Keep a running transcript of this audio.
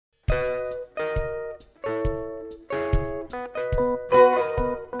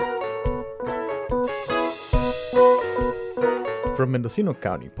From Mendocino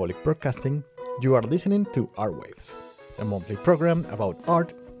County Public Broadcasting, you are listening to Art Waves, a monthly program about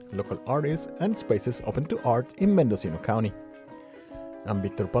art, local artists, and spaces open to art in Mendocino County. I'm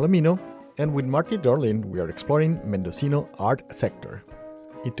Victor Palomino, and with Marty Darling, we are exploring Mendocino art sector.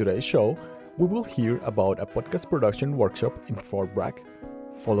 In today's show, we will hear about a podcast production workshop in Fort Bragg,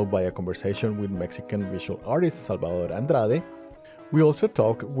 followed by a conversation with Mexican visual artist Salvador Andrade. We also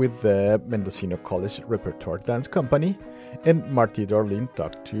talk with the Mendocino College Repertoire Dance Company, and Marty Darling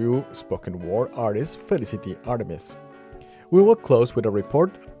talked to spoken word artist Felicity Artemis. We will close with a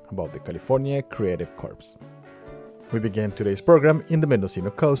report about the California Creative Corps. We begin today's program in the Mendocino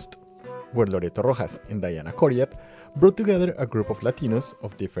coast, where Loreto Rojas and Diana Coriat brought together a group of Latinos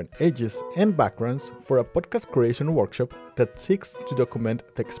of different ages and backgrounds for a podcast creation workshop that seeks to document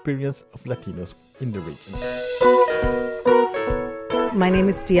the experience of Latinos in the region. My name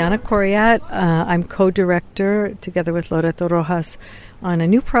is Diana Coriat. I'm co-director, together with Loreto Rojas, on a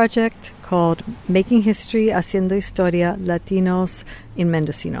new project called Making History, Haciendo Historia, Latinos in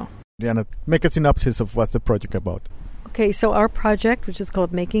Mendocino. Diana, make a synopsis of what's the project about. Okay, so our project, which is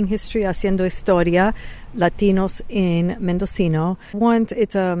called Making History, Haciendo Historia, Latinos in Mendocino.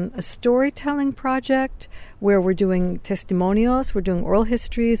 It's a storytelling project where we're doing testimonials, we're doing oral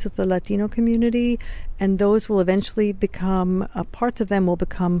histories with the Latino community, and those will eventually become, parts of them will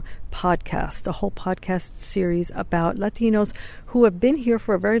become podcasts, a whole podcast series about Latinos who have been here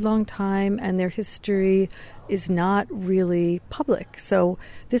for a very long time and their history is not really public. So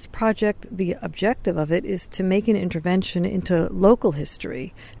this project, the objective of it is to make an intervention into local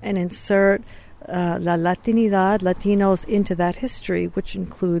history and insert La Latinidad, Latinos into that history, which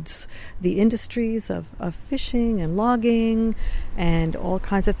includes the industries of fishing and logging and all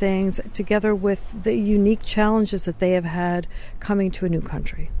kinds of things, together with the unique challenges that they have had coming to a new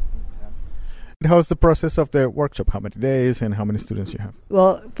country. How's the process of the workshop? How many days and how many students you have?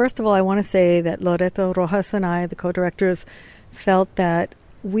 Well, first of all, I want to say that Loreto Rojas and I, the co-directors, felt that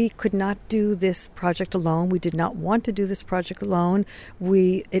we could not do this project alone. We did not want to do this project alone.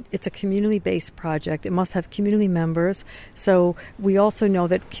 It's a community-based project. It must have community members. So we also know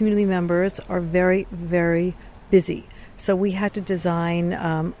that community members are very, very busy. So we had to design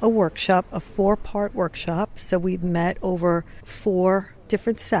a workshop, a 4-part workshop. So we met over 4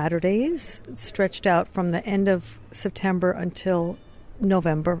 different Saturdays, stretched out from the end of September until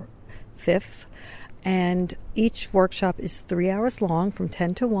November 5th. And each workshop is 3 hours long, from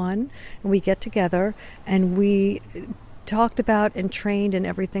 10 to 1. And we get together and we talked about and trained in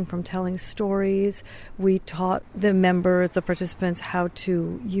everything from telling stories. We taught the members, the participants, how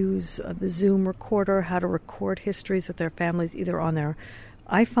to use the Zoom recorder, how to record histories with their families, either on their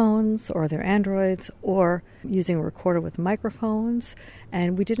iPhones or their Androids, or using a recorder with microphones.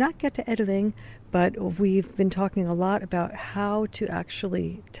 And we did not get to editing, but we've been talking a lot about how to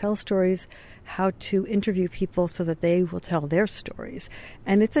actually tell stories, how to interview people so that they will tell their stories.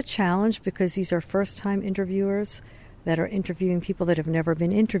 And it's a challenge because these are first-time interviewers that are interviewing people that have never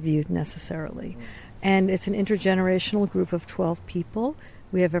been interviewed necessarily. And it's an intergenerational group of 12 people.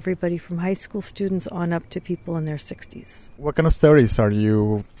 We have everybody from high school students on up to people in their 60s. What kind of stories are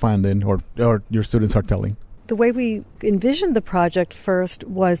you finding or your students are telling? The way we envisioned the project first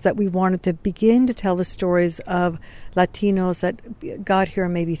was that we wanted to begin to tell the stories of Latinos that got here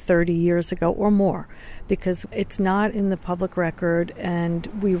maybe 30 years ago or more, because it's not in the public record, and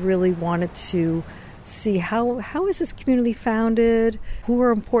we really wanted to see how is this community founded, who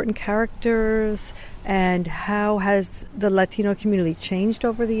are important characters, and how has the Latino community changed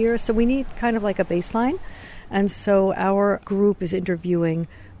over the years. So we need kind of like a baseline. And so our group is interviewing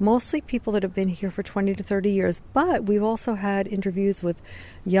mostly people that have been here for 20 to 30 years, but we've also had interviews with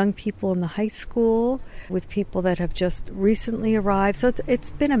young people in the high school, with people that have just recently arrived. So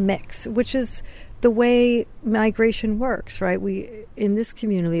it's been a mix, which is the way migration works, right? In this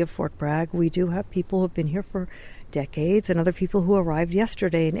community of Fort Bragg, we do have people who have been here for decades and other people who arrived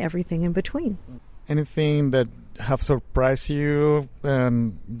yesterday and everything in between. Anything that have surprised you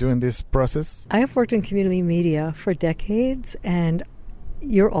during this process? I have worked in community media for decades, and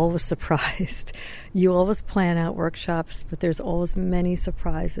you're always surprised. You always plan out workshops, but there's always many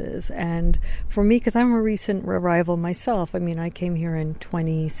surprises. And for me, because I'm a recent arrival myself, I came here in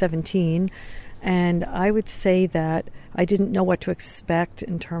 2017, and I would say that I didn't know what to expect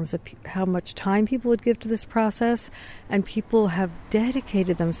in terms of how much time people would give to this process. And people have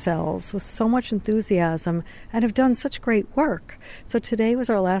dedicated themselves with so much enthusiasm and have done such great work. So today was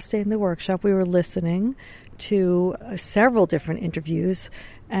our last day in the workshop. We were listening to several different interviews,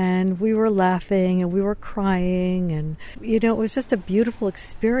 And we were laughing and we were crying, and it was just a beautiful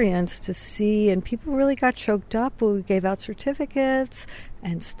experience to see, and people really got choked up when we gave out certificates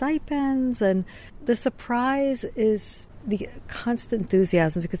and stipends, and the surprise is the constant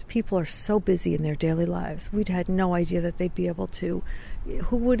enthusiasm because people are so busy in their daily lives. We'd had no idea that they'd be able to.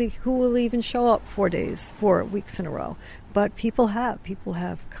 Who will even show up 4 weeks in a row? But people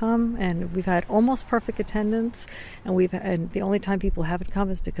have come, and we've had almost perfect attendance, and the only time people haven't come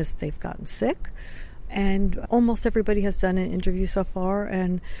is because they've gotten sick. And almost everybody has done an interview so far,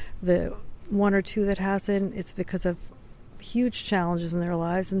 and the one or two that hasn't, it's because of huge challenges in their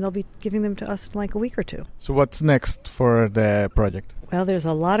lives, and they'll be giving them to us in like a week or two. So what's next for the project? Well, there's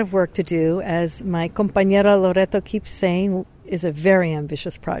a lot of work to do. As my compañera Loreto keeps saying, is a very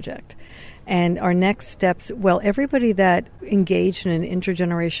ambitious project. And our next steps, everybody that engaged in an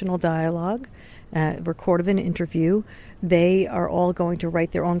intergenerational dialogue, recorded an interview, they are all going to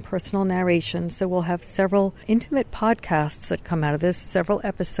write their own personal narrations. So we'll have several intimate podcasts that come out of this, several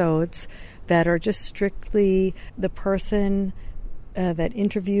episodes that are just strictly the person that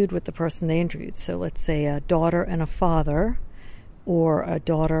interviewed with the person they interviewed. So let's say a daughter and a father, or a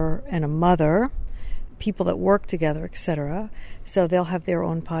daughter and a mother, people that work together, etc. So they'll have their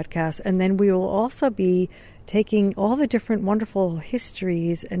own podcast. And then we will also be taking all the different wonderful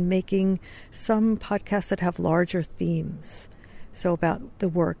histories and making some podcasts that have larger themes. So about the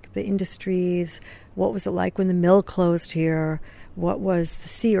work, the industries, what was it like when the mill closed here? What was the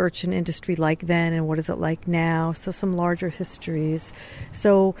sea urchin industry like then, and what is it like now? So some larger histories.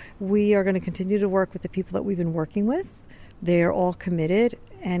 So we are going to continue to work with the people that we've been working with. They are all committed,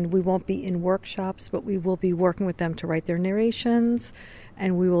 and we won't be in workshops, but we will be working with them to write their narrations,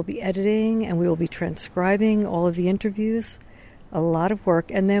 and we will be editing, and we will be transcribing all of the interviews. A lot of work,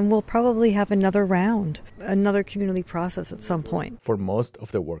 and then we'll probably have another round, another community process at some point. For most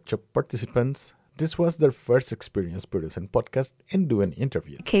of the workshop participants, this was their first experience producing podcast and doing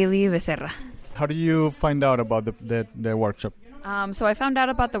interviews. Kaylee Becerra. How do you find out about the workshop? So I found out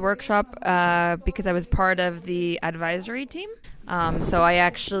about the workshop because I was part of the advisory team. So I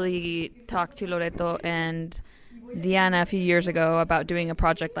actually talked to Loreto and Diana a few years ago about doing a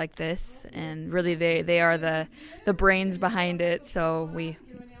project like this, and really they are the brains behind it. So we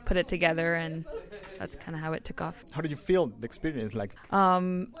put it together, and that's kind of how it took off. How did you feel the experience like?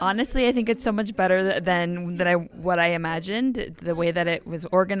 Honestly, I think it's so much better than what I imagined. The way that it was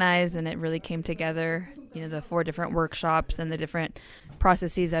organized, and it really came together. The 4 different workshops and the different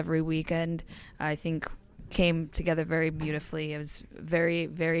processes every weekend, I think came together very beautifully. I was very,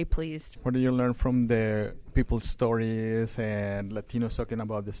 very pleased. What did you learn from the people's stories and Latinos talking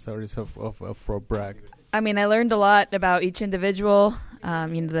about the stories of Fort Bragg? I mean, I learned a lot about each individual,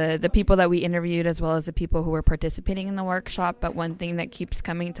 the people that we interviewed, as well as the people who were participating in the workshop. But one thing that keeps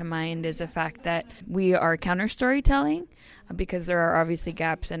coming to mind is the fact that we are counter storytelling, because there are obviously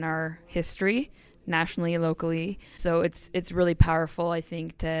gaps in our history, nationally, locally. So it's really powerful, I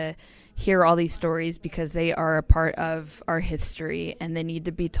think, to hear all these stories, because they are a part of our history, and they need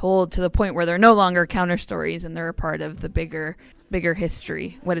to be told to the point where they're no longer counter stories, and they're a part of the bigger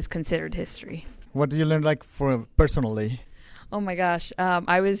history, what is considered history. What did you learn, for personally? Oh my gosh,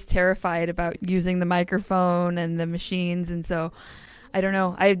 I was terrified about using the microphone and the machines, and so I don't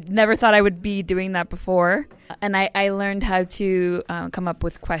know. I never thought I would be doing that before, and I learned how to come up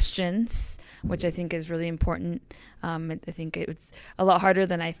with questions, which I think is really important. I think it's a lot harder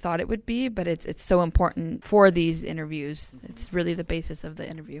than I thought it would be, but it's so important for these interviews. It's really the basis of the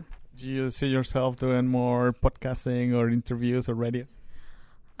interview. Do you see yourself doing more podcasting or interviews or radio?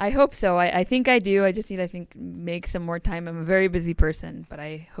 I hope so. I think I do. I just need, make some more time. I'm a very busy person, but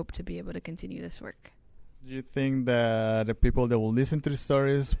I hope to be able to continue this work. Do you think that the people that will listen to the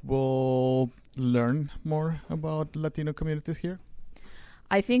stories will learn more about Latino communities here?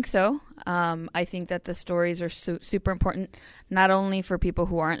 I think so. I think that the stories are super important, not only for people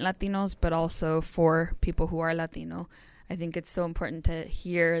who aren't Latinos, but also for people who are Latino. I think it's so important to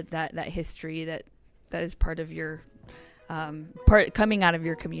hear that history that is part of your coming out of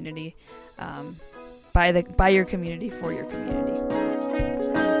your community, by your community, for your community.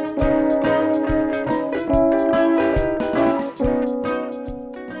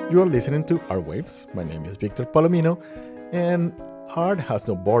 You are listening to Art Waves. My name is Victor Palomino, and art has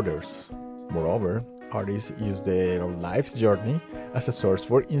no borders. Moreover, artists use their life's journey as a source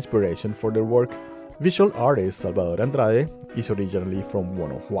for inspiration for their work. Visual artist Salvador Andrade is originally from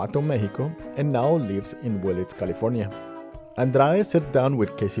Guanajuato, Mexico, and now lives in Willits, California. Andrade sat down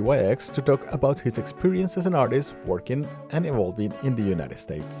with KCYX to talk about his experience as an artist working and evolving in the United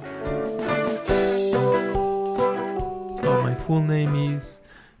States. My full name is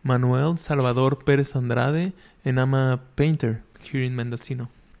Manuel Salvador Perez Andrade, and I'm a painter here in Mendocino.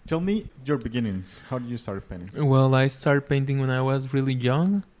 Tell me your beginnings. How did you start painting? Well, I started painting when I was really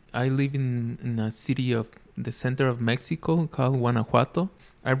young. I live in a city of the center of Mexico called Guanajuato.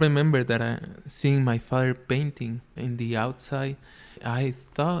 I remember that seeing my father painting in the outside. I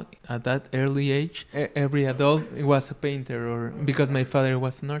thought at that early age, every adult was a painter, or because my father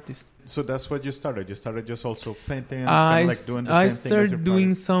was an artist. So that's what you started. You started just also painting, and I kind of like doing the I same thing as your started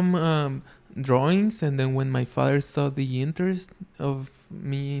doing father? some drawings, and then when my father saw the interest of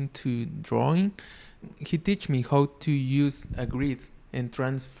me into drawing, he teach me how to use a grid and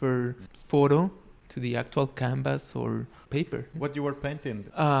transfer photo to the actual canvas or paper. What you were painting?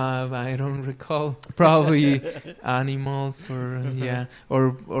 I don't recall. Probably animals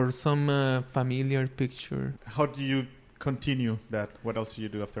or some familiar picture. How do you continue that? What else do you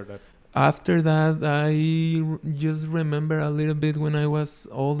do after that? After that, I just remember a little bit when I was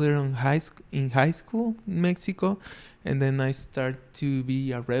older in high school in Mexico, and then I start to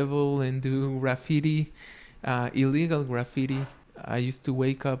be a rebel and do graffiti, illegal graffiti. I used to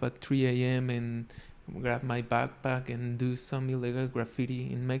wake up at 3 a.m. and grab my backpack and do some illegal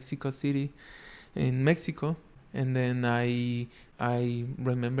graffiti in Mexico City, in Mexico. And then I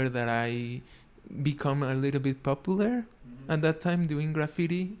remember that I become a little bit popular at that time doing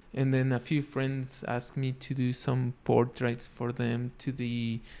graffiti. And then a few friends asked me to do some portraits for them, to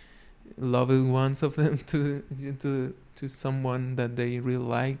the loved ones of them, to someone that they really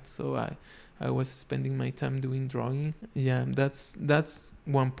liked. So I was spending my time doing drawing. Yeah, that's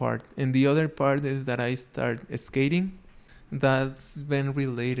one part. And the other part is that I start skating. That's been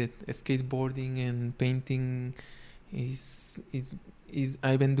related. Skateboarding and painting is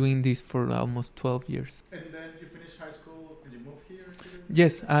I've been doing this for almost 12 years. And then you finished high school and you moved here?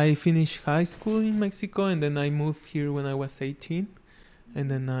 Yes, I finished high school in Mexico, and then I moved here when I was 18. And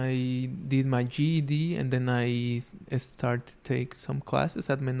then I did my GED, and then I started to take some classes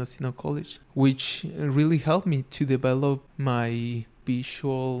at Mendocino College, which really helped me to develop my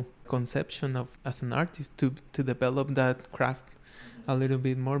visual conception of as an artist, to develop that craft a little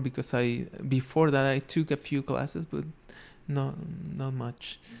bit more, because before that I took a few classes, but not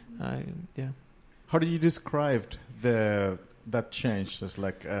much. How do you describe that change? Just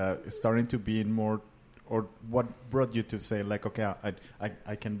like starting to be more. Or what brought you to say, like, okay,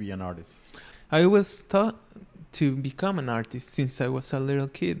 I can be an artist? I was taught to become an artist since I was a little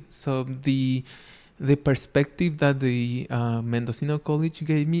kid. So the perspective that the Mendocino College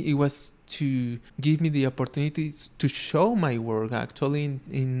gave me, it was to give me the opportunities to show my work actually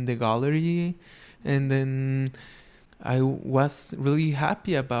in the gallery. And then I was really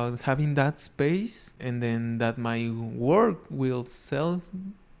happy about having that space, and then that my work will sell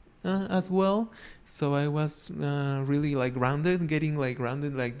as well. So I was really getting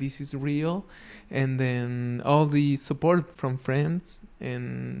grounded, like this is real. And then all the support from friends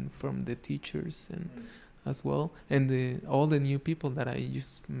and from the teachers and as well, and all the new people that I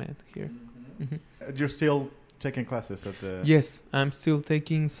just met here. You're still taking classes at the... Yes, I'm still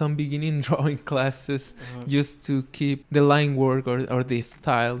taking some beginning drawing classes just to keep the line work or the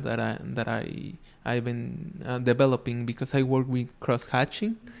style that I've been developing, because I work with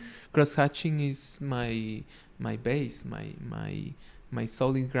cross-hatching. Cross-hatching is my base, my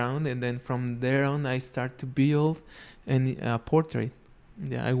solid ground, and then from there on I start to build a portrait.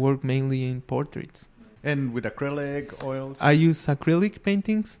 Yeah, I work mainly in portraits. And with acrylic, oils? I use acrylic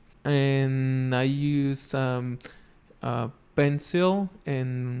paintings, and I use pencil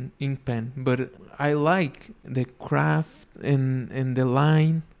and ink pen. But I like the craft and the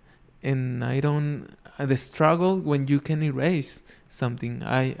line, and I don't... the struggle when you can erase something.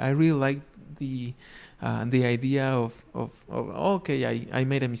 I really like the idea of okay, I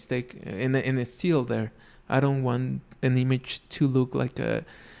made a mistake, and it's still there. I don't want an image to look like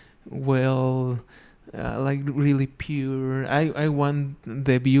like really pure. I want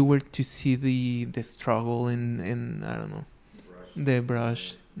the viewer to see the struggle and I don't know, the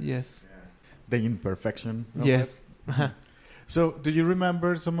brush. Yes. The imperfection. Yes. So, do you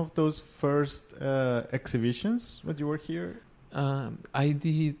remember some of those first exhibitions when you were here? I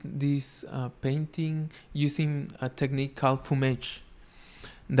did this painting using a technique called fumage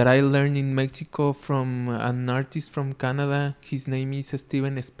that I learned in Mexico from an artist from Canada. His name is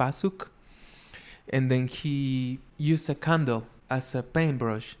Steven Spasuk. And then he used a candle as a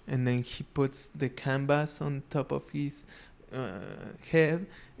paintbrush, and then he puts the canvas on top of his head,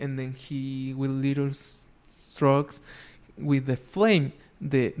 and then he, with little strokes, with the flame,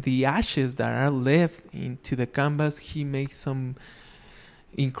 the ashes that are left into the canvas, he makes some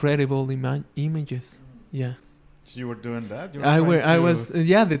incredible images. Yeah. So you were doing that? I was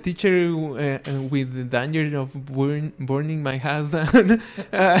the teacher with the danger of burning my house down.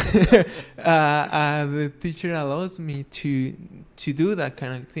 The teacher allows me to do that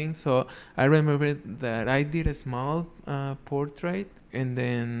kind of thing. So I remember that I did a small portrait, and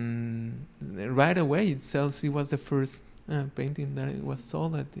then right away it was the first painting that it was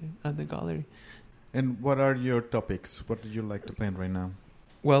sold at the gallery. And what are your topics? What do you like to paint right now?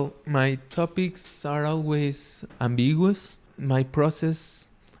 Well, my topics are always ambiguous. My process,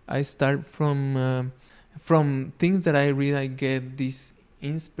 I start from things that I read. I get this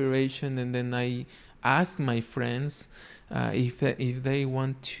inspiration, and then I ask my friends if they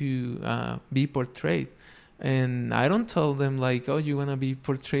want to be portrayed. And I don't tell them like, oh, you want to be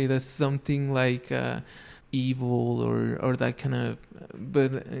portrayed as something like evil or that kind of.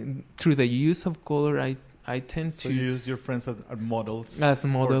 But through the use of color, I tend to use your friends as models. As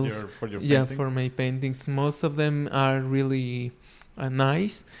models, for your yeah, paintings? for my paintings. Most of them are really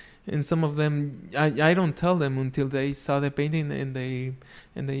nice, and some of them I don't tell them until they saw the painting, and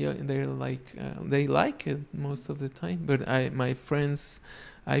they're like they like it most of the time. But I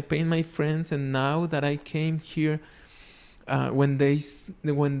paint my friends, and now that I came here, when they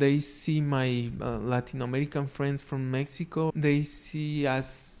see my Latin American friends from Mexico, they see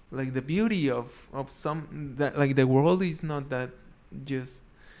as like the beauty of some that, like, the world is not that just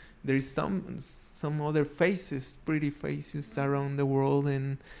there is some other faces, pretty faces around the world.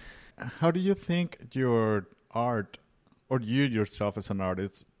 And how do you think your art, or you yourself as an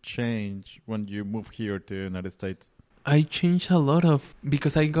artist, change when you move here to the United States? I changed a lot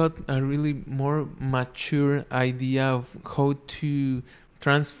because I got a really more mature idea of how to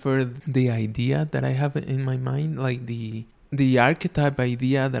transfer the idea that I have in my mind, like the archetype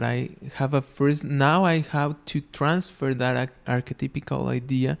idea that I have at first. Now I have to transfer that archetypical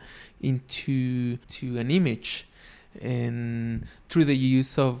idea into an image, and through the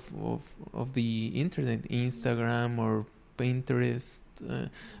use of the internet, Instagram or Pinterest.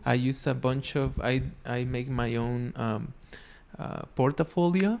 I use a bunch of I make my own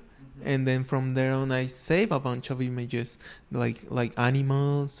portfolio, and then from there on I save a bunch of images like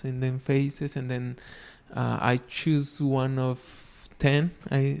animals and then faces, and then I choose one of 10,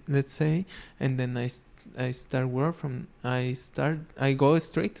 let's say, and then I start work from I go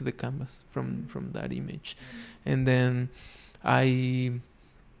straight to the canvas from that image, and then I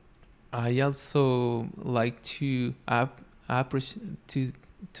also like to appreciate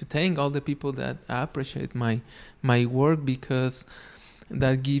to thank all the people that appreciate my work, because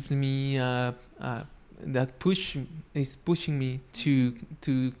that gives me that is pushing me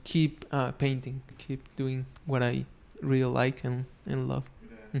to keep painting, keep doing what I really like and love.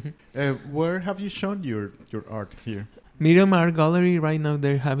 Mm-hmm. Where have you shown your art here? Miriam Art Gallery. Right now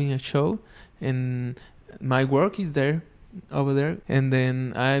they're having a show, and my work is there, over there. And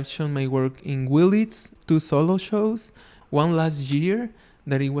then I've shown my work in Willits, 2 solo shows. One last year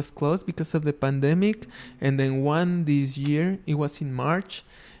that it was closed because of the pandemic, and then one this year. It was in March.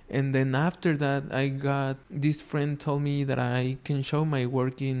 And then after that, this friend told me that I can show my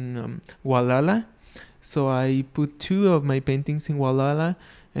work in Gualala. So I put 2 of my paintings in Gualala,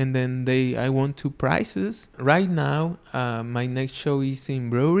 and then I won 2 prizes. Right now, my next show is in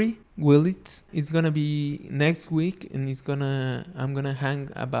Brewery, Willits. It's gonna be next week, and I'm gonna hang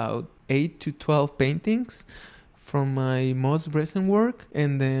about 8 to 12 paintings from my most recent work,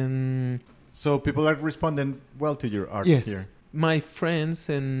 and then. So people are responding well to your art here. My friends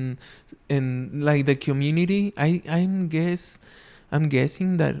and like the community, I'm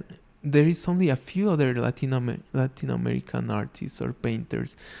guessing that there is only a few other Latin American artists or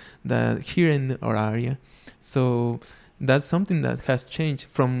painters that here in our area. So that's something that has changed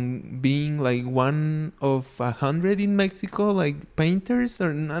from being like one of 100 in Mexico, like painters,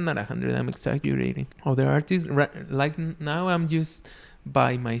 or not 100. I'm exaggerating. Other artists, like now I'm just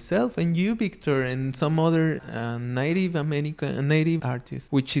by myself and you, Victor, and some other native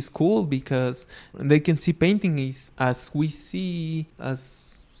artists, which is cool because they can see painting as we see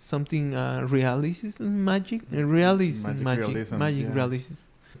as something realism, magic.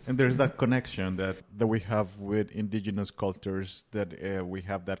 And there's that connection that we have with indigenous cultures, that we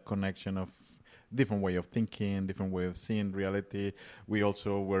have that connection of different way of thinking, different way of seeing reality. We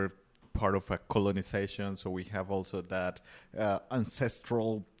also were part of a colonization, so we have also that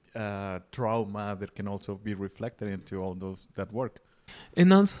ancestral trauma that can also be reflected into all that work.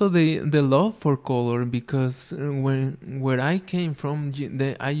 And also the love for color, because where I came from,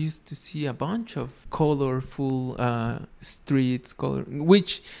 I used to see a bunch of colorful streets,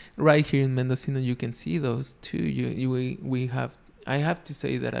 which right here in Mendocino you can see those too. We have. I have to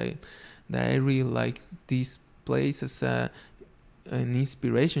say that I really like this place as an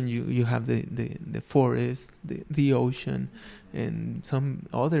inspiration. You have the forest, the ocean, and some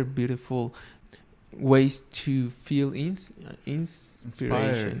other beautiful ways to feel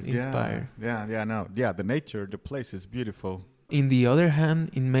inspiration, inspire. The nature, the place is beautiful. In the other hand,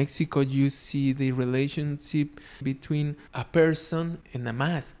 in Mexico, you see the relationship between a person and a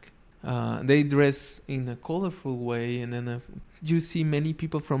mask. They dress in a colorful way, and then you see many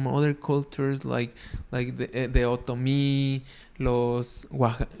people from other cultures, like the Otomí, los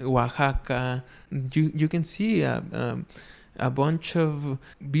Oaxaca. You can see a bunch of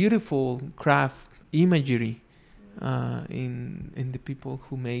beautiful craft imagery in the people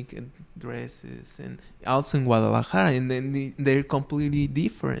who make dresses, and also in Guadalajara, and then they're completely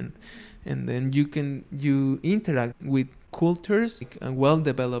different. And then you interact with cultures, like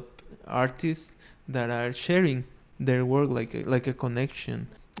well-developed artists that are sharing their work like a connection.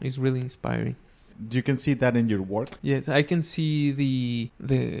 It's really inspiring. You can see that in your work? Yes, I can see the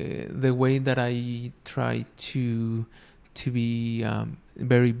way that I try to be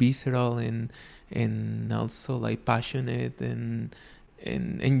very visceral and also like passionate and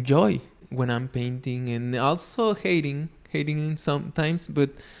enjoy when I'm painting, and also hating sometimes,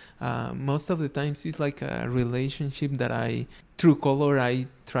 but most of the times it's like a relationship that through color I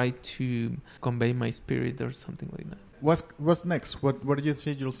try to convey my spirit or something like that. What's next? What do you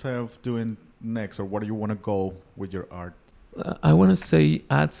see yourself doing next, or where do you want to go with your art? I want to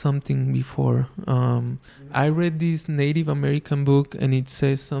add something before. I read this Native American book, and it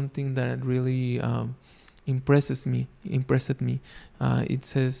says something that really impressed me. It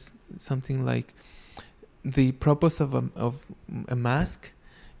says something like, the purpose of a mask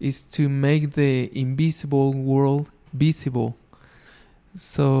is to make the invisible world visible.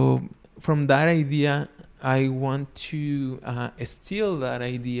 So from that idea, I want to steal that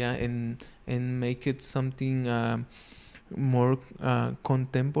idea and make it something more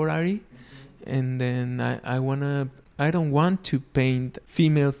contemporary. And then I don't want to paint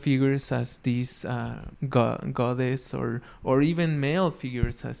female figures as these goddess, or even male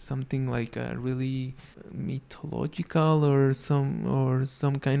figures as something like really mythological or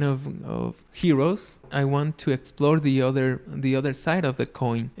some kind of heroes. I want to explore the other side of the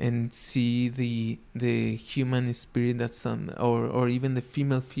coin and see the human spirit as or even the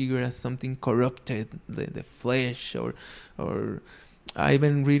female figure as something corrupted, the flesh, or I've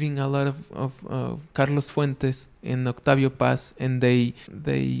been reading a lot of Carlos Fuentes and Octavio Paz, and they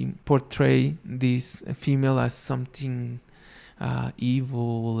portray this female as something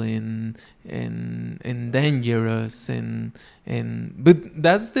evil and dangerous, but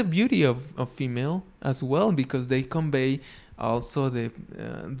that's the beauty of female as well, because they convey also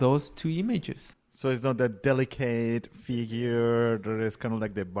those two images. So it's not that delicate figure. There is kind of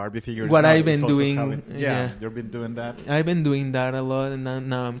like the Barbie figure. What I've been doing, you've been doing that. I've been doing that a lot, and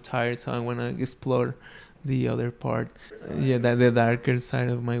now I'm tired, so I want to explore the other part. The darker side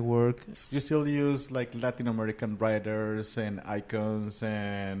of my work. You still use like Latin American writers and icons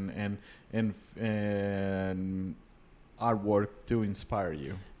and artwork to inspire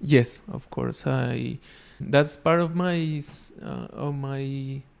you. Yes, of course. That's part of my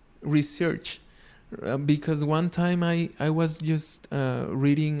research. Because one time I was just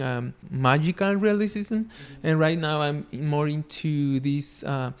reading magical realism, and right now I'm more into this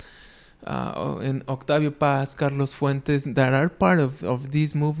and Octavio Paz, Carlos Fuentes, that are part of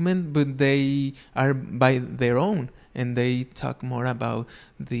this movement, but they are by their own, and they talk more about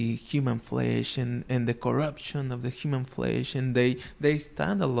the human flesh and the corruption of the human flesh, and they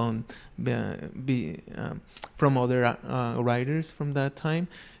stand alone from other writers from that time.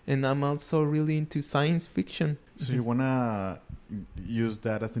 And I'm also really into science fiction. So you want to use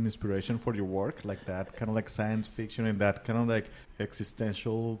that as an inspiration for your work, like that kind of like science fiction and that kind of like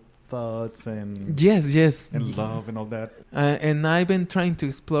existential thoughts and yes and love and all that. And I've been trying to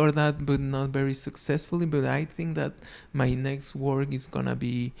explore that, but not very successfully. But I think that my next work is gonna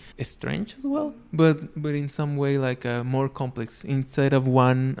be strange as well, but in some way like more complex. Instead of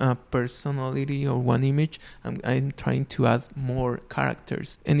one personality or one image, I'm trying to add more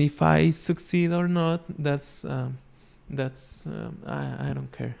characters. And if I succeed or not, that's I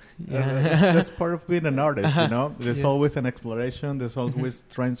don't care. That's part of being an artist, you know. There's always an exploration. There's always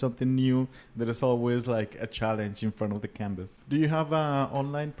trying something new. There is always like a challenge in front of the canvas. Do you have an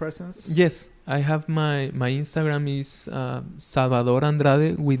online presence? Yes, I have my Instagram is Salvador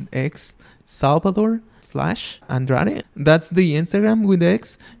Andrade with X, Salvador/Andrade. That's the Instagram with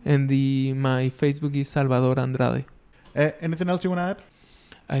X, and my Facebook is Salvador Andrade. Anything else you want to add?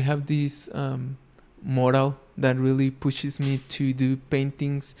 I have this mural that really pushes me to do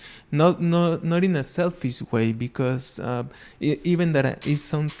paintings, not in a selfish way, because even that it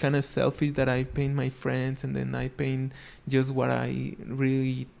sounds kind of selfish that I paint my friends and then I paint just what I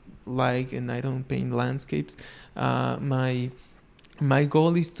really like, and I don't paint landscapes. My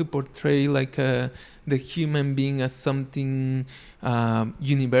goal is to portray like the human being as something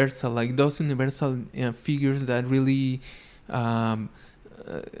universal, like those universal figures that really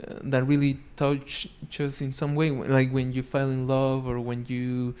touch us in some way, like when you fall in love, or when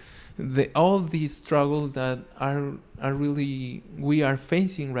you all these struggles that are really we are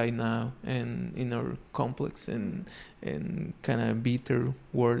facing right now, and in our complex and kind of bitter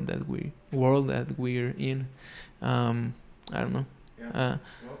world that we're in. I don't know.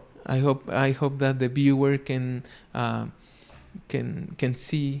 I hope that the viewer can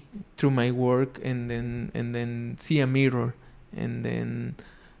see through my work, and then see a mirror, and then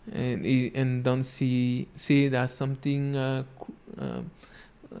and don't see it as something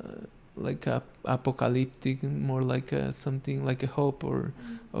like apocalyptic, more like something like a hope, or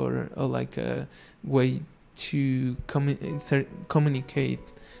like a way to communicate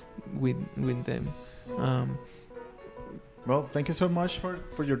with them. Well, thank you so much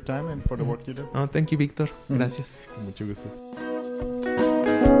for your time and for the work you do. Oh, thank you, Victor. Gracias. Mucho gusto.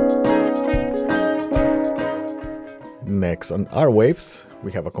 Next on Our Waves,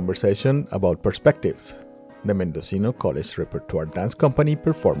 we have a conversation about Perspectives, the Mendocino College Repertoire Dance Company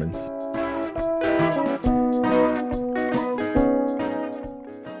performance.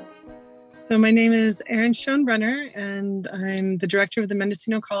 So my name is Erin Schoenbrunner, and I'm the director of the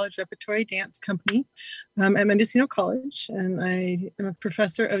Mendocino College Repertory Dance Company at Mendocino College. And I am a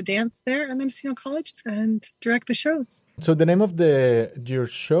professor of dance there at Mendocino College and direct the shows. So the name of your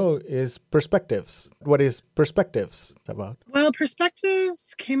show is Perspectives. What is Perspectives about? Well,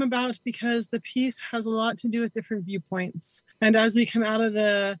 Perspectives came about because the piece has a lot to do with different viewpoints. And as we come out of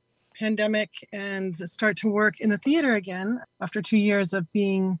the pandemic and start to work in the theater again, after 2 years of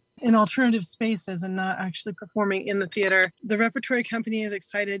being in alternative spaces and not actually performing in the theater, the repertory company is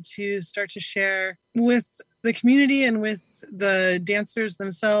excited to start to share with the community and with the dancers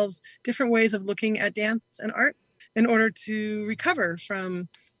themselves different ways of looking at dance and art in order to recover from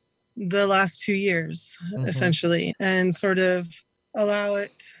the last 2 years, essentially, and sort of allow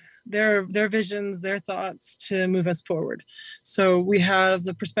it their visions, their thoughts to move us forward. So we have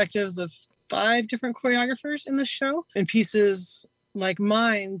the perspectives of 5 different choreographers in the show, and pieces like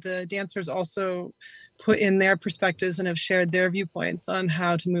mine, the dancers also put in their perspectives and have shared their viewpoints on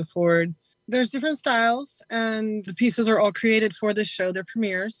how to move forward. There's different styles, and the pieces are all created for this show. They're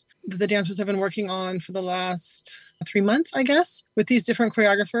premieres that the dancers have been working on for the last 3 months, I guess, with these different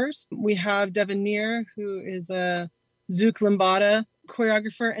choreographers. We have Devin Neer, who is a Zouk Lambada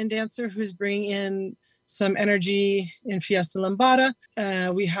choreographer and dancer who's bringing in some energy in Fiesta Lambada.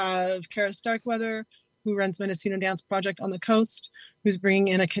 We have Kara Starkweather, who runs Mendocino Dance Project on the coast, who's bringing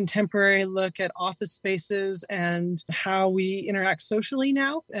in a contemporary look at office spaces and how we interact socially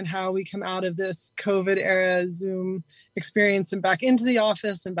now, and how we come out of this COVID era Zoom experience and back into the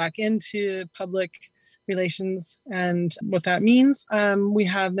office and back into public relations and what that means. We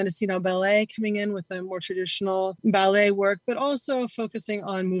have Mendocino Ballet coming in with a more traditional ballet work, but also focusing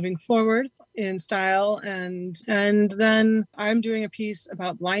on moving forward in style. And then I'm doing a piece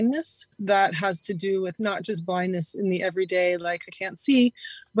about blindness that has to do with not just blindness in the everyday, like I can't see,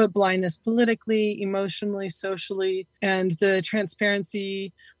 but blindness politically, emotionally, socially, and the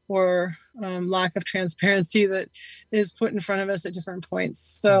transparency or lack of transparency that is put in front of us at different points.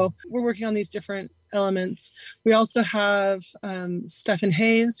 So we're working on these different elements. We also have Stephen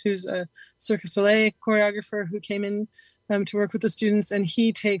Hayes, who's a Cirque du Soleil choreographer who came in to work with the students, and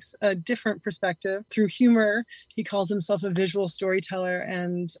he takes a different perspective through humor. He calls himself a visual storyteller,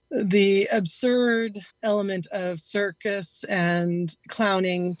 and the absurd element of circus and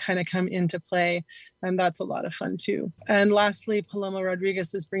clowning kind of come into play, and that's a lot of fun too. And lastly, Paloma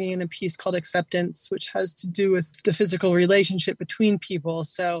Rodriguez is bringing in a piece called Acceptance, which has to do with the physical relationship between people.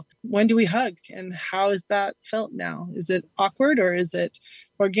 So when do we hug, and how is that felt now? Is it awkward, or is it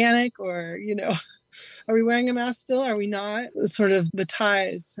organic, or, are we wearing a mask still? Are we not? Sort of the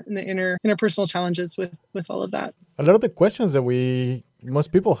ties and the interpersonal challenges with all of that. A lot of the questions that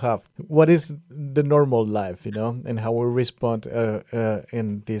most people have. What is the normal life, and how we respond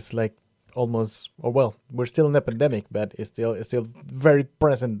in this we're still in a pandemic, but it's still very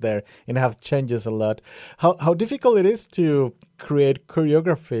present there and have changes a lot. How difficult it is to create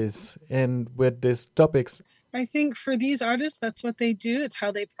choreographies and with these topics I think for these artists, that's what they do. It's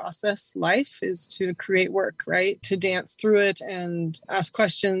how they process life, is to create work, right? To dance through it and ask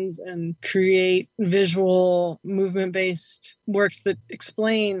questions and create visual movement-based works that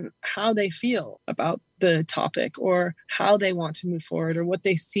explain how they feel about the topic or how they want to move forward or what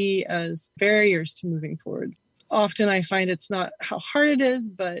they see as barriers to moving forward. Often I find it's not how hard it is,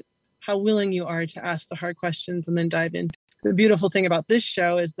 but how willing you are to ask the hard questions and then dive in. The beautiful thing about this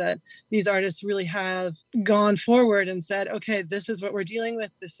show is that these artists really have gone forward and said, okay, this is what we're dealing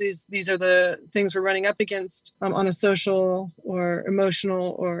with. These are the things we're running up against on a social or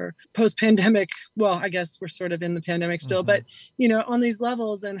emotional or post-pandemic. Well, I guess we're sort of in the pandemic still, but on these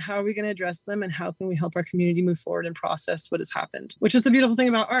levels, and how are we going to address them and how can we help our community move forward and process what has happened, which is the beautiful thing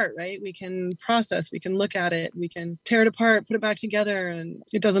about art, right? We can process, we can look at it, we can tear it apart, put it back together. And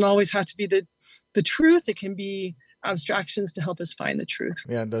it doesn't always have to be the truth. It can be abstractions to help us find the truth.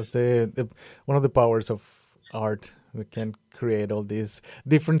 Yeah, that's the one of the powers of art. We can create all these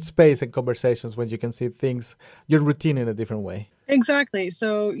different space and conversations when you can see things, your routine, in a different way. Exactly.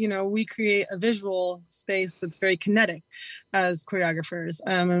 So, we create a visual space that's very kinetic as choreographers,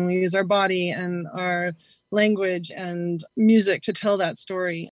 and we use our body and our language and music to tell that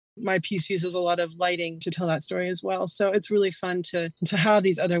story. My piece uses a lot of lighting to tell that story as well. So it's really fun to have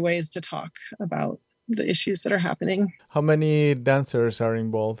these other ways to talk about the issues that are happening. How many dancers are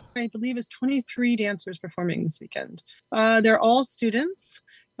involved? I believe it's 23 dancers performing this weekend. They're all students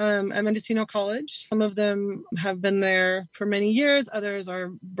at Mendocino College. Some of them have been there for many years. Others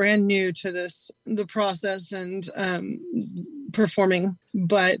are brand new to the process and performing.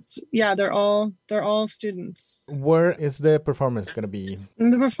 But yeah, they're all students. Where is the performance going to be?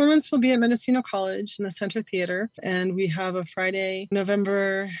 The performance will be at Mendocino College in the Center Theater. And we have a Friday,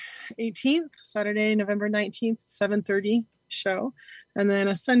 November 18th, Saturday, November 19th, 7:30 show, and then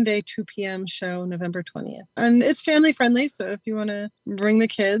a Sunday 2 p.m. show, November 20th. And it's family friendly, so if you want to bring the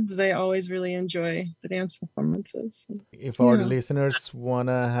kids, they always really enjoy the dance performances. If our listeners want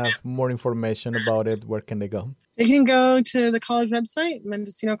to have more information about it, where can they go? They can go to the college website,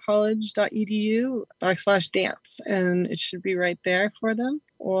 mendocinocollege.edu/dance, and it should be right there for them.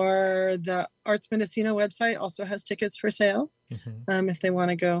 Or the Arts Mendocino website also has tickets for sale if they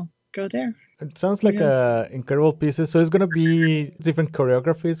want to go there. It sounds like incredible pieces. So it's going to be different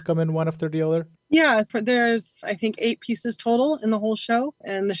choreographies coming one after the other? Yeah, there's, I think, 8 pieces total in the whole show.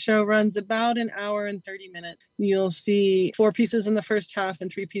 And the show runs about an hour and 30 minutes. You'll see 4 pieces in the first half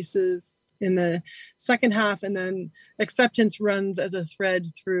and 3 pieces in the second half. And then acceptance runs as a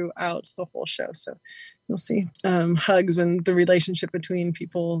thread throughout the whole show. So you'll see hugs and the relationship between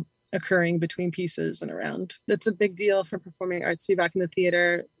people occurring between pieces and around. That's a big deal for performing arts to be back in the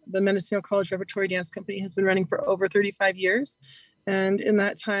theater. The Mendocino College Repertory Dance Company has been running for over 35 years, and in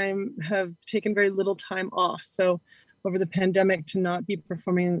that time have taken very little time off. So over the pandemic, to not be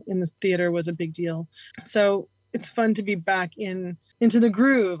performing in the theater was a big deal. So it's fun to be back into the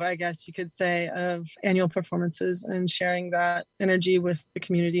groove, I guess you could say, of annual performances and sharing that energy with the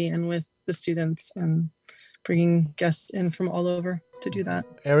community and with the students and bringing guests in from all over to do that.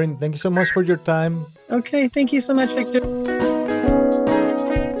 Erin, thank you so much for your time. Okay, thank you so much, Victor.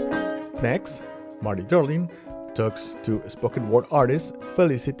 Next, Marty Darling talks to spoken word artist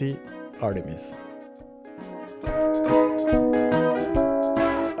Felicity Artemis.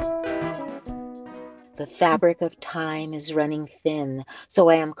 The fabric of time is running thin, so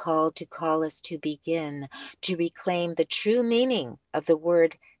I am called to call us to begin, to reclaim the true meaning of the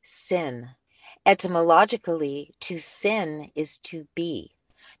word sin. Etymologically, to sin is to be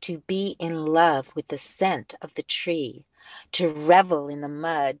in love with the scent of the tree, to revel in the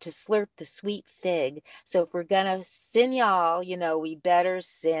mud, to slurp the sweet fig. So if we're gonna sin, y'all, we better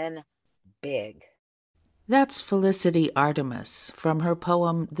sin big. That's Felicity Artemis from her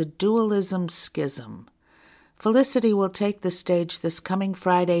poem, The Dualism Schism. Felicity will take the stage this coming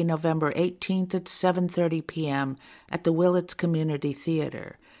Friday, November 18th at 7:30 p.m. at the Willits Community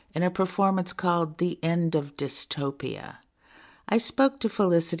Theater in a performance called The End of Dystopia. I spoke to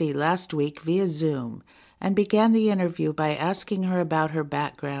Felicity last week via Zoom and began the interview by asking her about her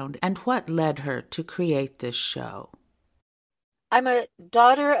background and what led her to create this show. I'm a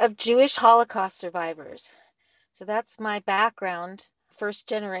daughter of Jewish Holocaust survivors. So that's my background, first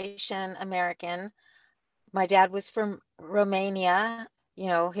generation American. My dad was from Romania.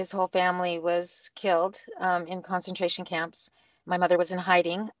 His whole family was killed in concentration camps. My mother was in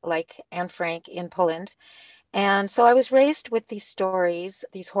hiding, like Anne Frank in Poland. And so I was raised with these stories,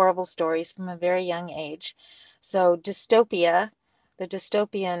 these horrible stories from a very young age. So dystopia, the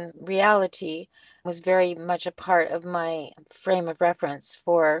dystopian reality, was very much a part of my frame of reference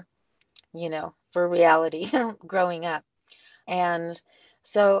for, for reality growing up. And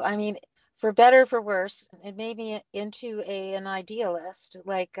so, I mean, for better or for worse, it made me into an idealist,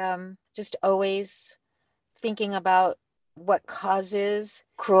 like just always thinking about what causes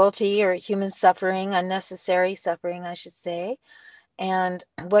cruelty or human suffering, unnecessary suffering, I should say, and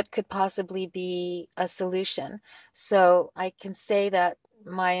what could possibly be a solution. So I can say that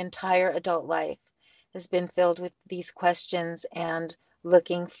my entire adult life has been filled with these questions and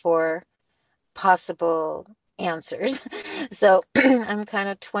looking for possible answers. So I'm kind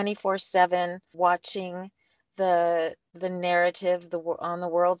of 24/7 watching the narrative on the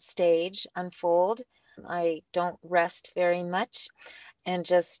world stage unfold. I don't rest very much, and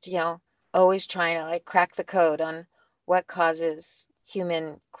just, always trying to like crack the code on what causes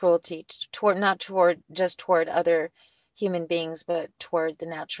human cruelty toward, not toward just toward other human beings, but toward the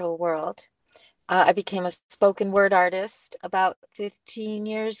natural world. I became a spoken word artist about 15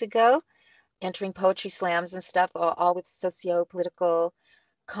 years ago, entering poetry slams and stuff, all with socio-political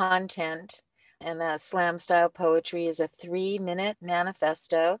content. And the slam style poetry is a 3-minute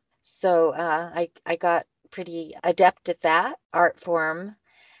manifesto. So I got pretty adept at that art form.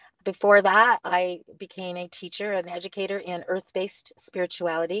 Before that, I became a teacher, an educator in earth-based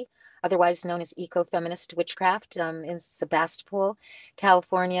spirituality, otherwise known as ecofeminist witchcraft, in Sebastopol,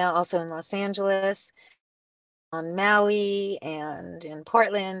 California, also in Los Angeles, on Maui, and in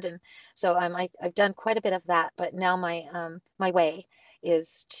Portland. And so I've done quite a bit of that, but now my way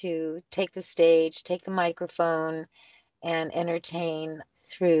is to take the stage, take the microphone, and entertain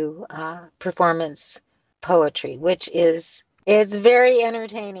through performance poetry, which it's very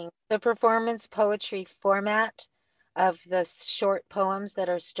entertaining. The performance poetry format of the short poems that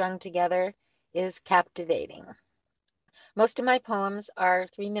are strung together is captivating. Most of my poems are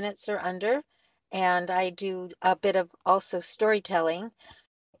 3 minutes or under, and I do a bit of also storytelling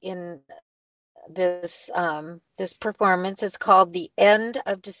in this performance. It's called The End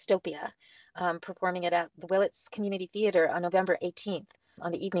of Dystopia. Performing it at the Willits Community Theater on November 18th,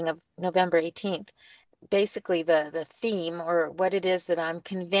 on the evening of November 18th. Basically, the theme, or what it is that I'm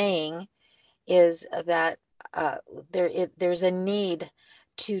conveying, is that there's a need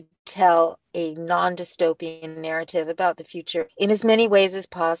to tell a non-dystopian narrative about the future in as many ways as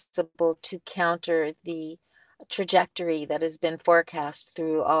possible to counter the trajectory that has been forecast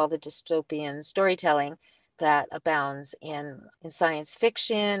through all the dystopian storytelling that abounds in science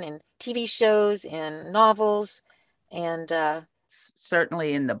fiction, in TV shows, in novels, and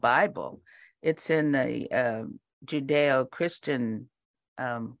certainly in the Bible. It's in the Judeo-Christian.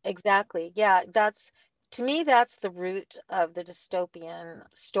 Exactly. Yeah, to me, that's the root of the dystopian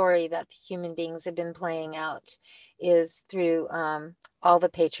story that human beings have been playing out, is through all the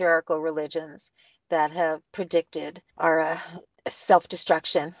patriarchal religions that have predicted our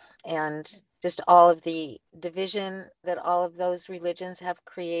self-destruction, and just all of the division that all of those religions have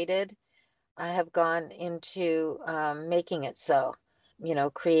created. I have gone into making it so,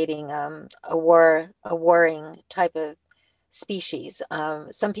 creating a warring type of species.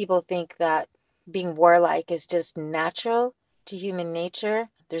 Some people think that being warlike is just natural to human nature.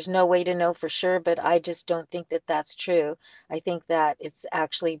 There's no way to know for sure, but I just don't think that that's true. I think that it's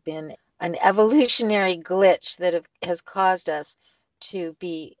actually been an evolutionary glitch that has caused us to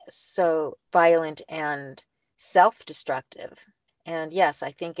be so violent and self-destructive. And yes,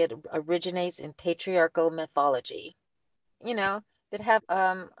 I think it originates in patriarchal mythology, that have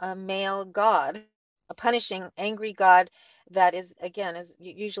a male god, a punishing, angry god that is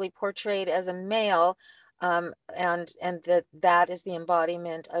usually portrayed as a male, and that is the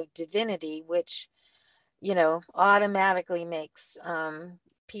embodiment of divinity, which automatically makes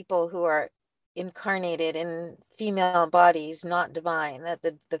people who are incarnated in female bodies not divine, that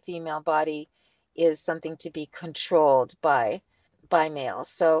the female body is something to be controlled by males.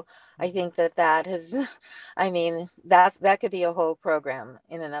 So I think that has, that could be a whole program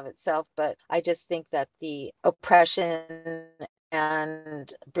in and of itself, but I just think that the oppression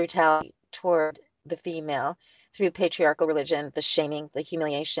and brutality toward the female through patriarchal religion, the shaming, the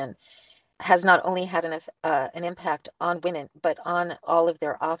humiliation, has not only had an impact on women, but on all of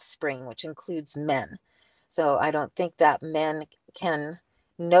their offspring, which includes men. So I don't think that men can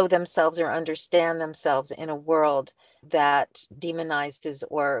know themselves or understand themselves in a world that demonizes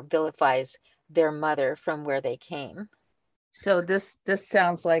or vilifies their mother from where they came. So this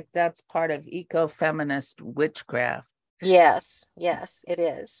sounds like that's part of ecofeminist witchcraft. Yes, it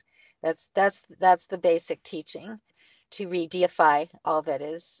is. That's the basic teaching, to re-deify all that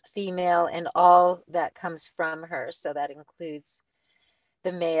is female and all that comes from her. So that includes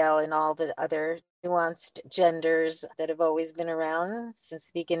the male and all the other nuanced genders that have always been around since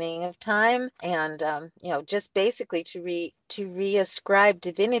the beginning of time, and just basically to reascribe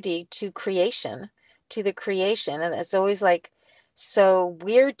divinity to creation, to the creation. And it's always like so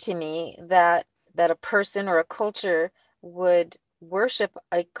weird to me that a person or a culture would worship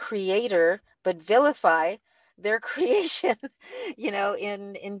a creator but vilify their creation.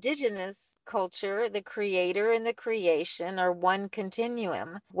 In indigenous culture, the creator and the creation are one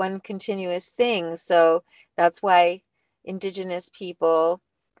continuum, one continuous thing. So that's why indigenous people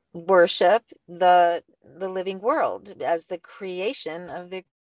worship the living world as the creation of the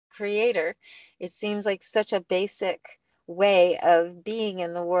creator. It seems like such a basic way of being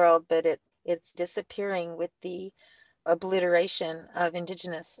in the world, but it's disappearing with the obliteration of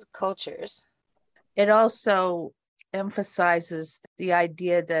indigenous cultures. It also emphasizes the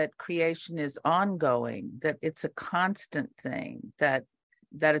idea that creation is ongoing, that it's a constant thing, that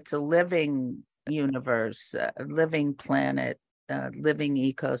it's a living universe, a living planet, a living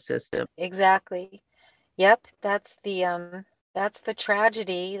ecosystem. Exactly. Yep, that's the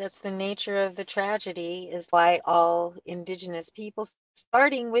tragedy. That's the nature of the tragedy, is why all indigenous people,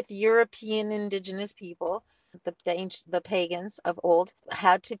 starting with European indigenous people, the pagans of old,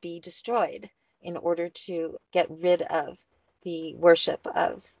 had to be destroyed in order to get rid of the worship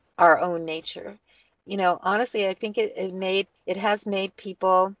of our own nature. Honestly, I think it has made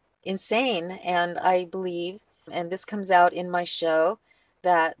people insane. And I believe, and this comes out in my show,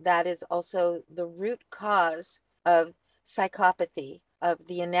 that is also the root cause of psychopathy, of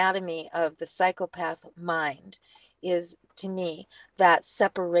the anatomy of the psychopath mind, is, to me, that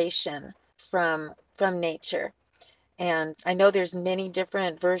separation from nature. And I know there's many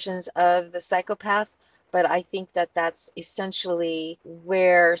different versions of the psychopath, but I think that that's essentially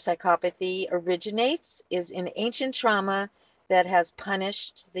where psychopathy originates, is in ancient trauma that has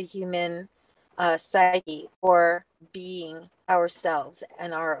punished the human psyche for being ourselves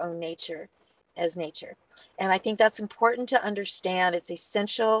and our own nature as nature. And I think that's important to understand. It's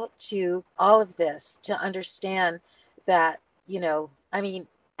essential to all of this to understand that,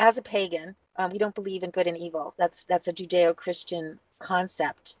 as a pagan, we don't believe in good and evil. That's a Judeo-Christian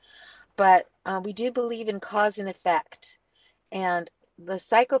concept. But we do believe in cause and effect. And the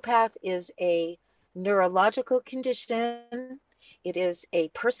psychopath is a neurological condition. It is a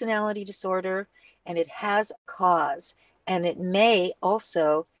personality disorder, and it has a cause, and it may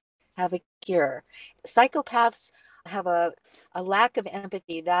also have a cure. Psychopaths have a lack of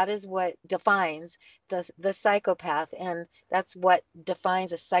empathy. That is what defines the psychopath, and that's what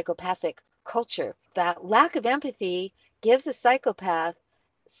defines a psychopathic culture. That lack of empathy gives a psychopath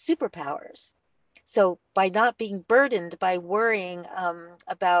superpowers. So by not being burdened by worrying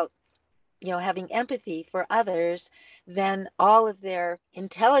about having empathy for others, then all of their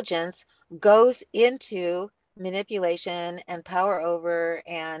intelligence goes into manipulation and power over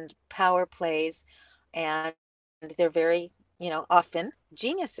and power plays. And they're very, often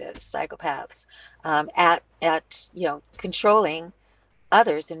geniuses, psychopaths, at controlling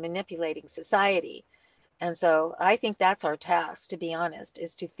others and manipulating society. And so I think that's our task, to be honest,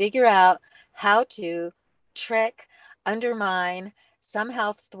 is to figure out how to trick, undermine,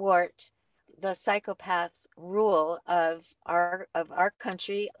 somehow thwart the psychopath rule of our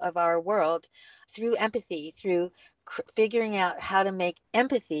country, of our world, through empathy, through figuring out how to make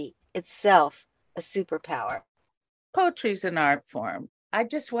empathy itself a superpower. Poetry is an art form. I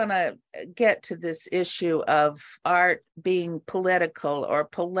just want to get to this issue of art being political or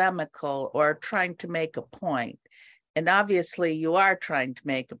polemical or trying to make a point. And obviously you are trying to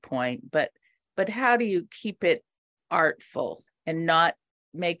make a point, but how do you keep it artful and not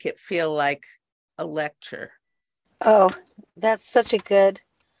make it feel like a lecture? Oh, that's such a good,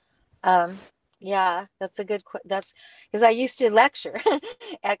 that's a good, that's because I used to lecture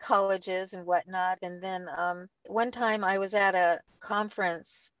at colleges and whatnot. And then one time I was at a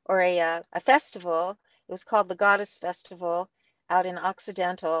conference or a festival. It was called the Goddess Festival out in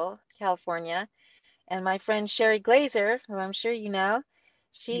Occidental, California. And my friend Sherry Glazer, who I'm sure you know,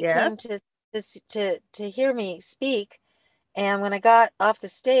 she came to hear me speak. And when I got off the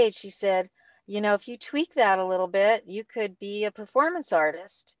stage, she said, if you tweak that a little bit, you could be a performance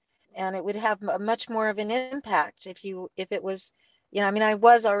artist, and it would have much more of an impact if it was, I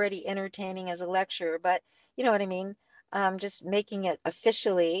was already entertaining as a lecturer, but you know what I mean? Just making it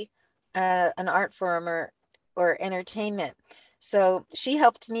officially an art form or entertainment. So she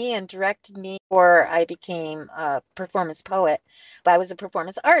helped me and directed me before I became a performance poet, but I was a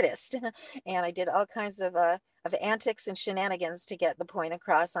performance artist and I did all kinds of antics and shenanigans to get the point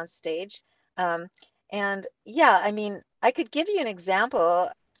across on stage. And yeah, I could give you an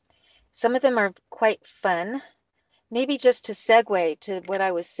example. Some of them are quite fun. Maybe just to segue to what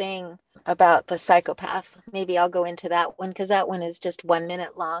I was saying about the psychopath, maybe I'll go into that one because that one is just 1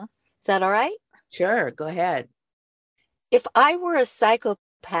 minute long. Is that all right? Sure, go ahead. If I were a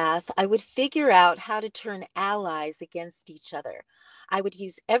psychopath, I would figure out how to turn allies against each other. I would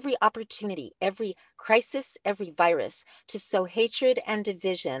use every opportunity, every crisis, every virus to sow hatred and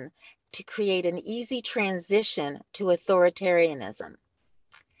division to create an easy transition to authoritarianism.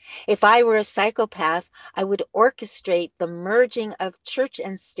 If I were a psychopath, I would orchestrate the merging of church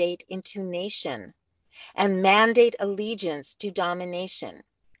and state into nation and mandate allegiance to domination.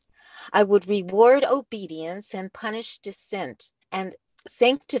 I would reward obedience and punish dissent and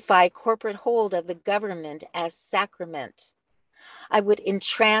sanctify corporate hold of the government as sacrament. I would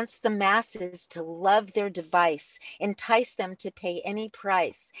entrance the masses to love their device, entice them to pay any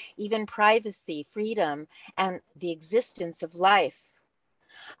price, even privacy, freedom, and the existence of life.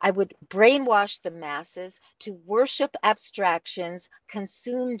 I would brainwash the masses to worship abstractions,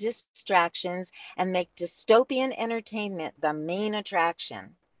 consume distractions, and make dystopian entertainment the main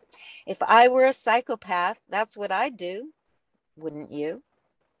attraction. If I were a psychopath, that's what I'd do, wouldn't you?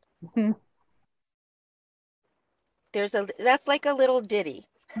 Mhm. That's like a little ditty.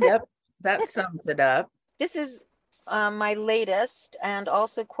 Yep, that sums it up. This is my latest and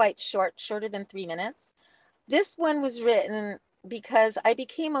also quite short, shorter than 3 minutes. This one was written because I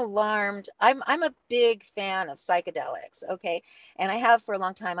became alarmed. I'm a big fan of psychedelics, okay? And I have for a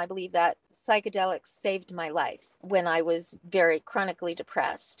long time. I believe that psychedelics saved my life when I was very chronically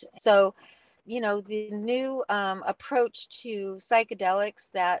depressed. So, the new approach to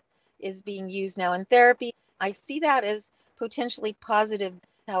psychedelics that is being used now in therapy, I see that as potentially positive.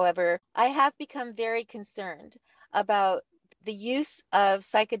 However, I have become very concerned about the use of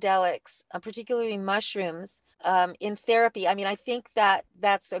psychedelics, particularly mushrooms, in therapy. I mean, I think that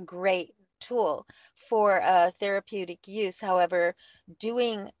that's a great tool for therapeutic use. However,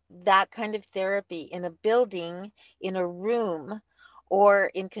 doing that kind of therapy in a building, in a room, or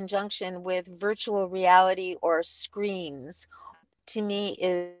in conjunction with virtual reality or screens, to me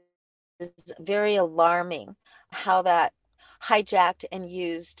is very alarming how that hijacked and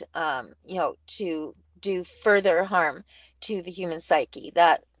used, to do further harm to the human psyche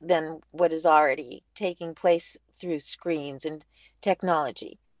than what is already taking place through screens and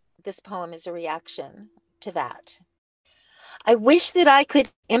technology. This poem is a reaction to that. I wish that I could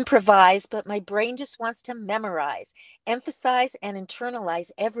improvise, but my brain just wants to memorize, emphasize, and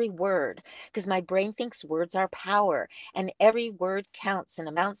internalize every word because my brain thinks words are power and every word counts and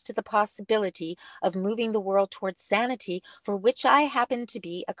amounts to the possibility of moving the world towards sanity, for which I happen to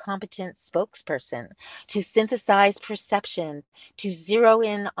be a competent spokesperson, to synthesize perception, to zero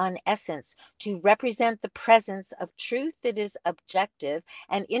in on essence, to represent the presence of truth that is objective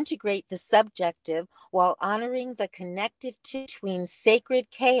and integrate the subjective while honoring the connective between sacred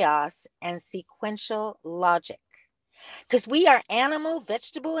chaos and sequential logic. Because we are animal,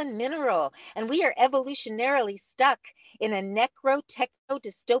 vegetable, and mineral, and we are evolutionarily stuck in a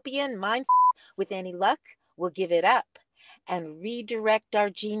necro-techno-dystopian mind. With any luck, we'll give it up and redirect our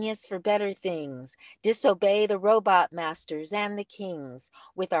genius for better things, disobey the robot masters and the kings,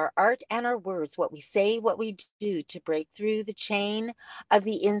 with our art and our words, what we say, what we do to break through the chain of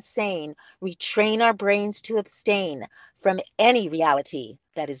the insane, retrain our brains to abstain from any reality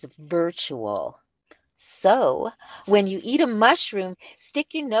that is virtual. So, when you eat a mushroom,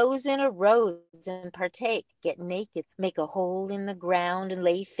 stick your nose in a rose and partake. Get naked, make a hole in the ground and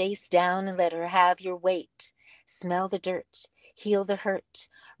lay face down and let her have your weight. Smell the dirt, heal the hurt,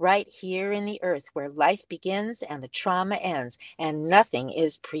 right here in the earth where life begins and the trauma ends, and nothing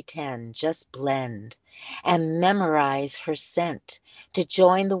is pretend, just blend. And memorize her scent to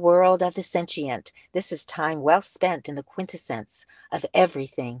join the world of the sentient. This is time well spent in the quintessence of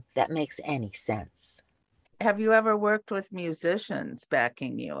everything that makes any sense. Have you ever worked with musicians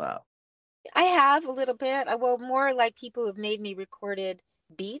backing you up? I have a little bit. Well, more like people who've made me recorded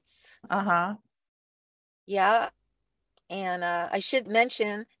beats. Uh-huh. Yeah. And I should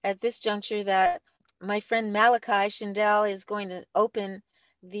mention at this juncture that my friend Malachi Shindell is going to open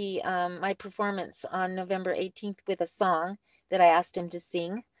the my performance on November 18th with a song that I asked him to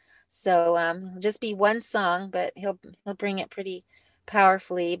sing. So just be one song, but he'll bring it pretty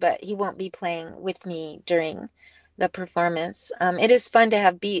powerfully, but he won't be playing with me during the performance. It is fun to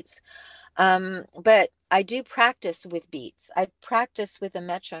have beats, but I do practice with beats. I practice with a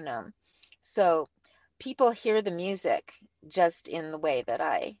metronome. So people hear the music just in the way that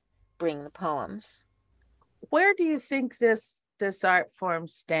I bring the poems. Where do you think this art form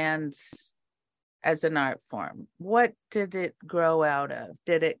stands as an art form? What did it grow out of?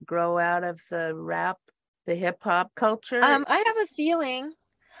 Did it grow out of the rap, the hip hop culture? I have a feeling.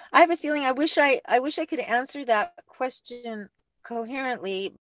 I wish I could answer that question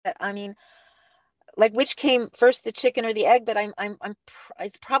coherently. But I mean, like, which came first, the chicken or the egg? But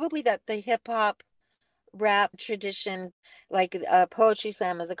it's probably that the hip hop rap tradition, like poetry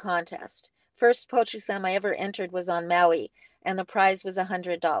slam as a contest. First poetry slam I ever entered was on Maui, and the prize was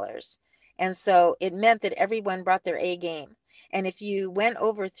 $100. And so it meant that everyone brought their A game. And if you went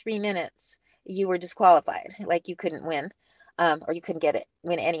over 3 minutes, you were disqualified. Like, you couldn't win, or you couldn't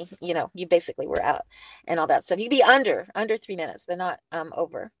win any, you basically were out and all that stuff. You'd be under 3 minutes, but not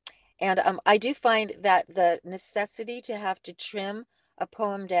over. And I do find that the necessity to have to trim a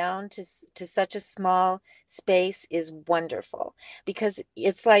poem down to such a small space is wonderful, because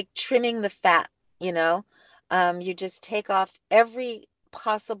it's like trimming the fat, you just take off every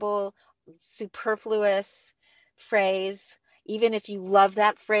possible superfluous phrase, even if you love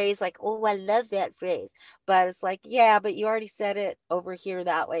that phrase, like, oh, I love that phrase, but it's like, yeah, but you already said it over here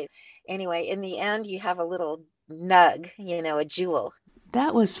that way. Anyway, in the end, you have a little nug, a jewel.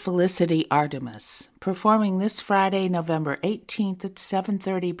 That was Felicity Artemis, performing this Friday, November 18th at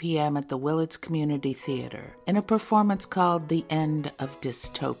 7:30 p.m. at the Willits Community Theater in a performance called The End of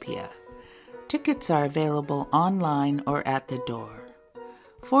Dystopia. Tickets are available online or at the door.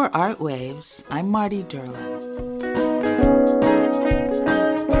 For Art Waves, I'm Marty Derlin.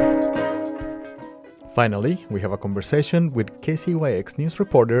 Finally, we have a conversation with KCYX News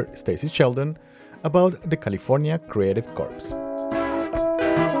reporter Stacy Sheldon about the California Creative Corps.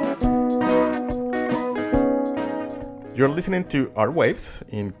 You're listening to Art Waves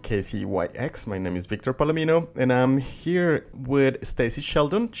in KCYX. My name is Victor Palomino, and I'm here with Stacy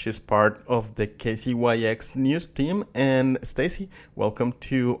Sheldon. She's part of the KCYX News team. And Stacy, welcome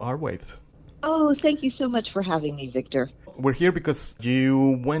to Art Waves. Oh, thank you so much for having me, Victor. We're here because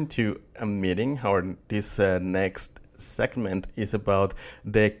you went to a meeting, or this next segment is about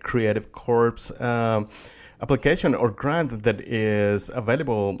the Creative Corps application or grant that is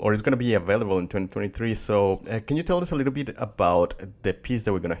available, or is going to be available in 2023. So can you tell us a little bit about the piece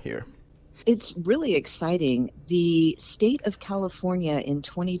that we're going to hear? It's really exciting. The state of California in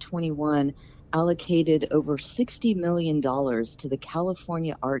 2021 allocated over $60 million to the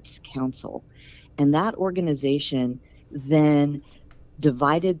California Arts Council. And that organization then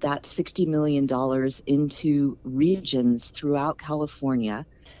divided that $60 million into regions throughout California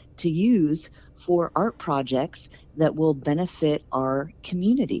to use for art projects that will benefit our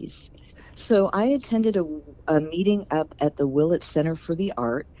communities. So I attended a meeting up at the Willits Center for the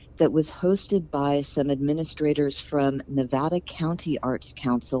Art that was hosted by some administrators from Nevada County Arts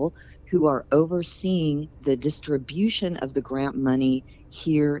Council, who are overseeing the distribution of the grant money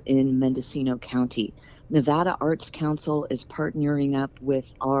here in Mendocino County. Nevada Arts Council is partnering up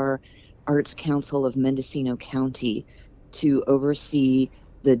with our Arts Council of Mendocino County to oversee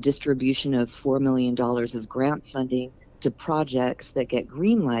the distribution of $4 million of grant funding to projects that get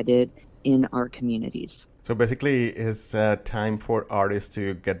green-lighted in our communities. So basically, it's time for artists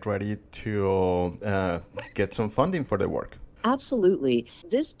to get ready to get some funding for their work. Absolutely.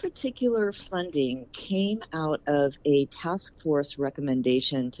 This particular funding came out of a task force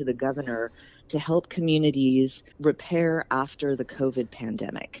recommendation to the governor to help communities repair after the COVID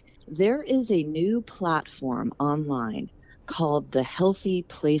pandemic. There is a new platform online called the Healthy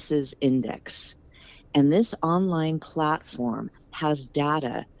Places Index. And this online platform has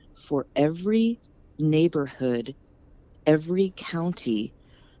data for every neighborhood, every county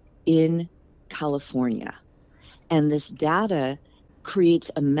in California. And this data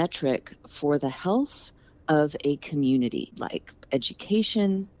creates a metric for the health of a community, like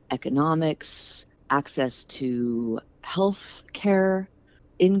education, economics, access to health care,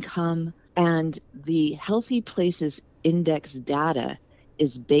 income. And the Healthy Places Index data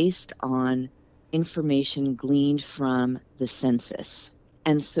is based on information gleaned from the census.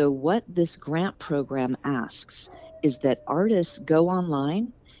 And so what this grant program asks is that artists go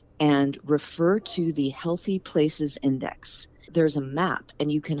online and refer to the Healthy Places Index. There's a map,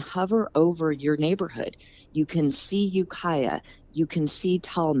 and you can hover over your neighborhood. You can see Ukiah, you can see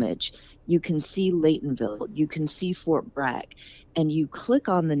Talmadge, you can see Laytonville, you can see Fort Bragg, and you click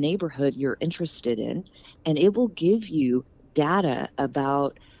on the neighborhood you're interested in, and it will give you data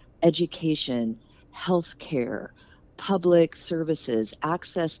about education, healthcare, public services,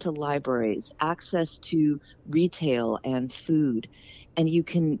 access to libraries, access to retail and food. And you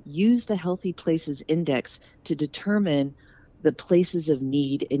can use the Healthy Places Index to determine the places of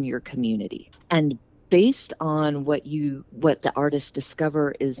need in your community. And based on what the artists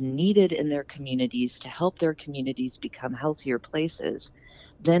discover is needed in their communities to help their communities become healthier places,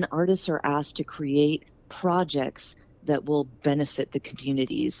 then artists are asked to create projects that will benefit the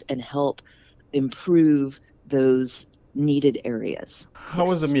communities and help improve those needed areas. How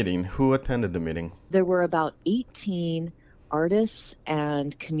was the meeting? Who attended the meeting? There were about 18 artists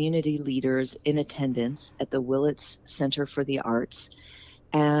and community leaders in attendance at the Willits Center for the Arts.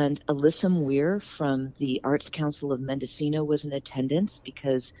 And Alyssa Muir from the Arts Council of Mendocino was in attendance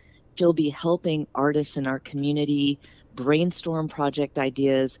because she'll be helping artists in our community brainstorm project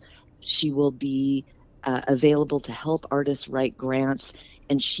ideas. She will be available to help artists write grants,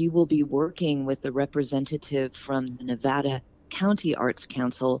 and she will be working with the representative from the Nevada County Arts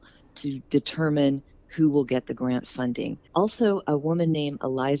Council to determine who will get the grant funding. Also, a woman named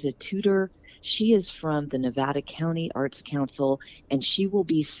Eliza Tudor. She is from the Nevada County Arts Council, and she will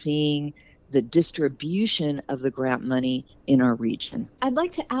be seeing the distribution of the grant money in our region. I'd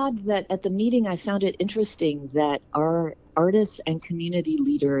like to add that at the meeting, I found it interesting that our artists and community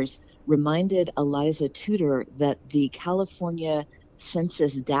leaders reminded Eliza Tudor that the California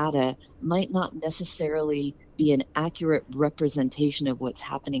census data might not necessarily be an accurate representation of what's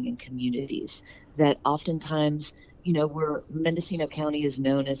happening in communities, that oftentimes Mendocino County is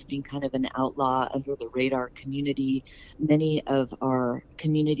known as being kind of an outlaw, under the radar community. Many of our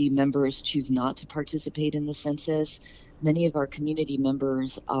community members choose not to participate in the census. Many of our community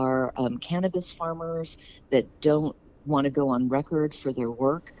members are cannabis farmers that don't want to go on record for their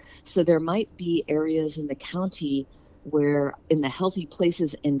work. So there might be areas in the county where in the Healthy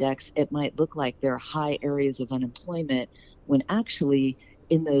Places Index, it might look like there are high areas of unemployment, when actually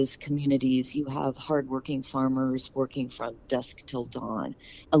in those communities, you have hardworking farmers working from dusk till dawn.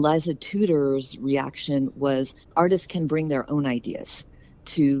 Eliza Tudor's reaction was artists can bring their own ideas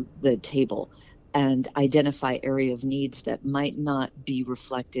to the table and identify area of needs that might not be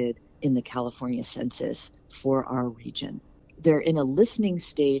reflected in the California census for our region. They're in a listening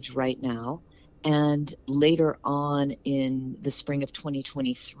stage right now, and later on in the spring of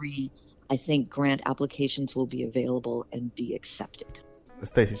 2023, I think grant applications will be available and be accepted.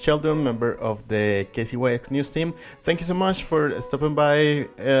 Stacy Sheldon, member of the KZYX News team, thank you so much for stopping by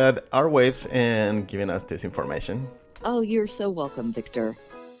at Our Waves and giving us this information. Oh, you're so welcome, Victor.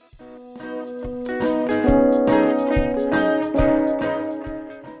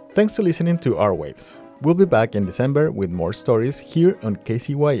 Thanks for listening to Our Waves. We'll be back in December with more stories here on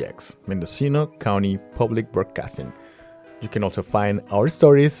KZYX, Mendocino County Public Broadcasting. You can also find our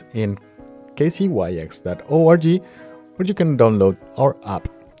stories in kzyx.org, where you can download our app,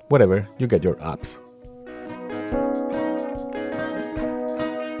 wherever you get your apps.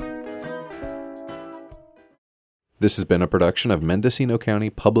 This has been a production of Mendocino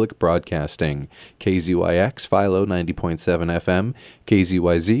County Public Broadcasting, KZYX Philo 90.7 FM,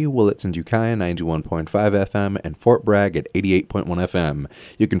 KZYZ Willits and Ukiah 91.5 FM, and Fort Bragg at 88.1 FM.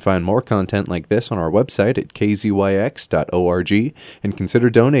 You can find more content like this on our website at kzyx.org, and consider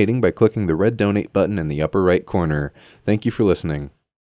donating by clicking the red donate button in the upper right corner. Thank you for listening.